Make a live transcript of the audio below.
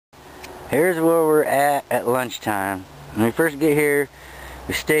here's where we're at lunchtime. When we first get here,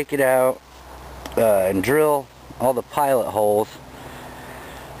 we stake it out and drill all the pilot holes,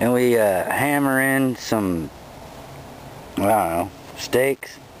 and we hammer in some, I don't know,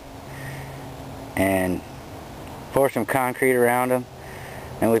 stakes and pour some concrete around them,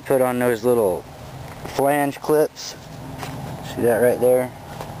 and we put on those little flange clips. See that right there?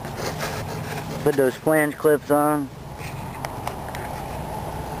 Put those flange clips on,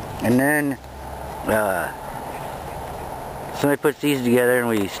 and then somebody puts these together and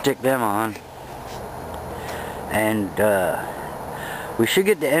we stick them on, and we should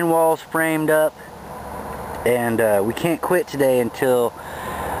get the end walls framed up, and we can't quit today until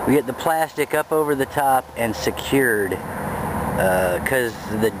we get the plastic up over the top and secured, because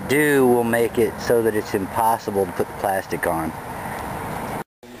the dew will make it so that it's impossible to put the plastic on.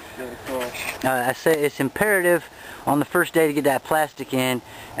 I say it's imperative on the first day to get that plastic in,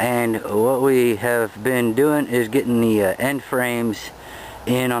 and what we have been doing is getting the end frames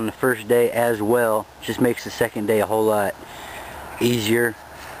in on the first day as well. Just makes the second day a whole lot easier,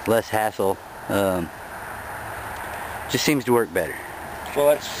 less hassle. Just seems to work better. Well,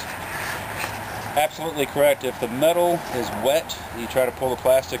 that's absolutely correct. If the metal is wet, you try to pull the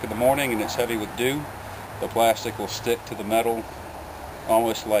plastic in the morning and it's heavy with dew, the plastic will stick to the metal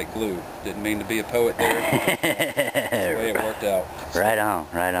almost like glue. Didn't mean to be a poet there. That's the way it worked out. Right on,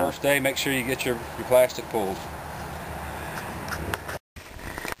 right on. First day, make sure you get your plastic pulled.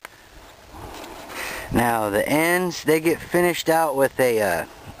 Now the ends, they get finished out with a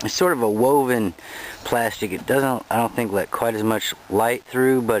sort of a woven plastic. It doesn't, I don't think, let quite as much light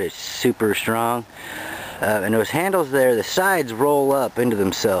through, but it's super strong. And those handles there, the sides roll up into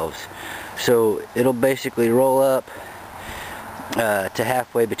themselves. So it'll basically roll up to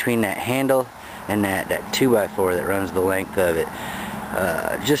halfway between that handle and that 2x4 that runs the length of it.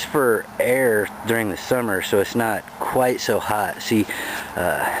 Just for air during the summer, so it's not quite so hot. See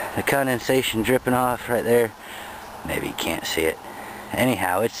the condensation dripping off right there? Maybe you can't see it.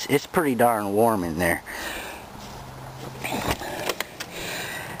 Anyhow, it's pretty darn warm in there.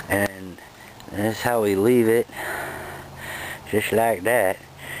 And that's how we leave it, just like that.